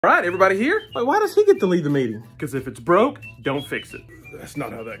All right, everybody here? Wait, why does he get to lead the meeting? Because if it's broke, don't fix it. That's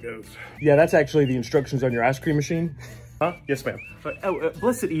not how that goes. Yeah, that's actually the instructions on your ice cream machine. Huh? Yes, ma'am.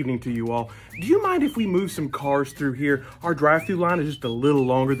 Blessed evening to you all. Do you mind if we move some cars through here? Our drive-through line is just a little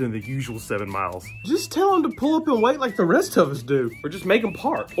longer than the usual 7 miles. Just tell him to pull up and wait like the rest of us do. Or just make them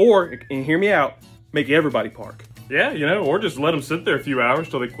park. Or, and hear me out, make everybody park. Yeah, you know, or just let them sit there a few hours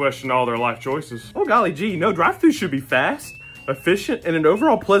till they question all their life choices. Oh, golly gee, no, drive-thru should be fast, efficient, and an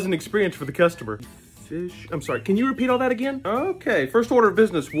overall pleasant experience for the customer. I'm sorry, can you repeat all that again? Okay, first order of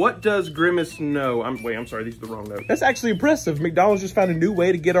business. What does Grimace know? I'm sorry, these are the wrong notes. That's actually impressive. McDonald's just found a new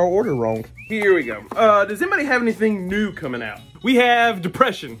way to get our order wrong. Here we go. Does anybody have anything new coming out? We have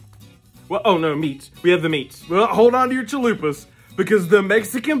depression. Well, oh no, meats. We have the meats. Well, hold on to your chalupas because the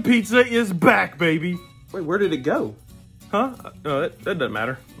Mexican pizza is back, baby. Wait, where did it go? Huh? That doesn't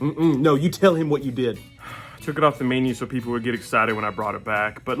matter. No, you tell him what you did. Took it off the menu so people would get excited when I brought it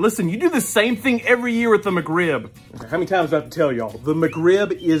back. But listen, you do the same thing every year with the McRib. Okay, how many times do I have to tell y'all? The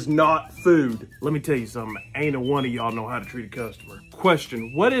McRib is not food. Let me tell you something. Ain't a one of y'all know how to treat a customer.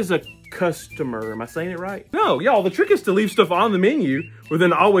 Question, what is a customer? Am I saying it right? No, y'all, the trick is to leave stuff on the menu or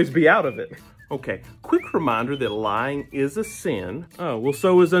then always be out of it. Okay, quick reminder that lying is a sin. Oh, well,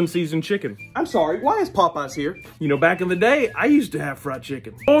 so is unseasoned chicken. I'm sorry, why is Popeyes here? You know, back in the day, I used to have fried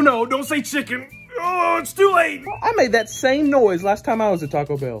chicken. Oh no, don't say chicken. Oh, it's too late. I made that same noise last time I was at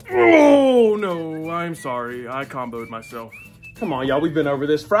Taco Bell. Oh no, I'm sorry. I comboed myself. Come on, y'all, we've been over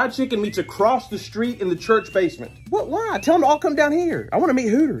this. Fried chicken meets across the street in the church basement. What, why? Tell them to all come down here. I want to meet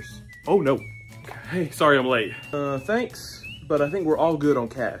Hooters. Oh no. Hey, sorry I'm late. Thanks, but I think we're all good on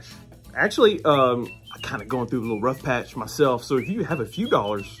cash. Actually, I'm kind of going through a little rough patch myself, so if you have a few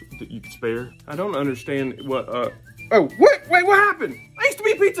dollars that you could spare. I don't understand what, oh, wait, what happened? I used to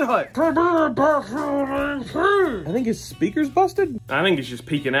be Pizza Hut. I think his speaker's busted. I think it's just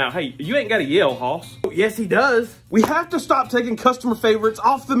peeking out. Hey, you ain't got to yell, Hoss. Oh, yes, he does. We have to stop taking customer favorites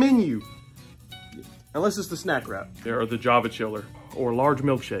off the menu. Unless it's the snack wrap. There are the Java Chiller, or large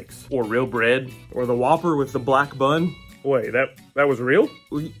milkshakes, or real bread, or the Whopper with the black bun. Wait, that was real?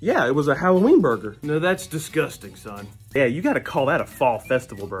 Well, yeah, it was a Halloween burger. No, that's disgusting, son. Yeah, you gotta call that a fall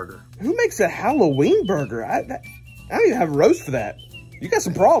festival burger. Who makes a Halloween burger? I don't even have a roast for that. You got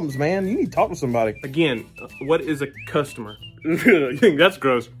some problems, man. You need to talk to somebody. Again, what is a customer? That's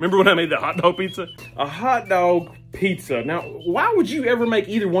gross. Remember when I made the hot dog pizza? A hot dog pizza. Now, why would you ever make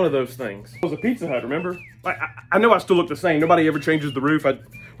either one of those things? It was a Pizza Hut, remember? I know I still look the same. Nobody ever changes the roof.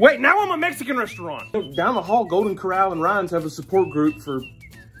 Wait, now I'm a Mexican restaurant. Down the hall, Golden Corral and Ryan's have a support group for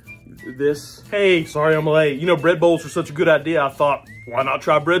this. Hey, sorry I'm late. You know, bread bowls were such a good idea. I thought, why not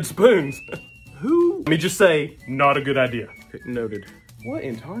try bread spoons? Who? Let me just say, not a good idea. Noted. What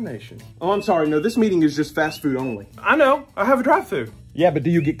in tarnation? Oh, I'm sorry. No, this meeting is just fast food only. I know. I have a drive-thru. Yeah, but do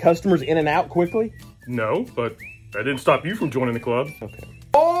you get customers in and out quickly? No, but that didn't stop you from joining the club. Okay.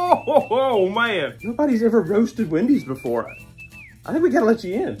 Oh, man. Nobody's ever roasted Wendy's before. I think we gotta let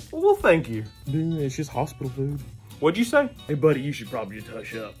you in. Well, thank you. It's just hospital food. What'd you say? Hey, buddy, you should probably just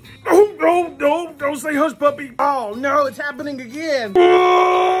hush up. Oh, no, don't say hush, puppy. Oh, no, it's happening again.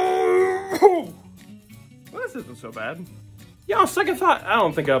 Well, this isn't so bad. Yeah, on second thought, I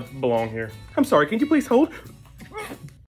don't think I belong here. I'm sorry, can you please hold?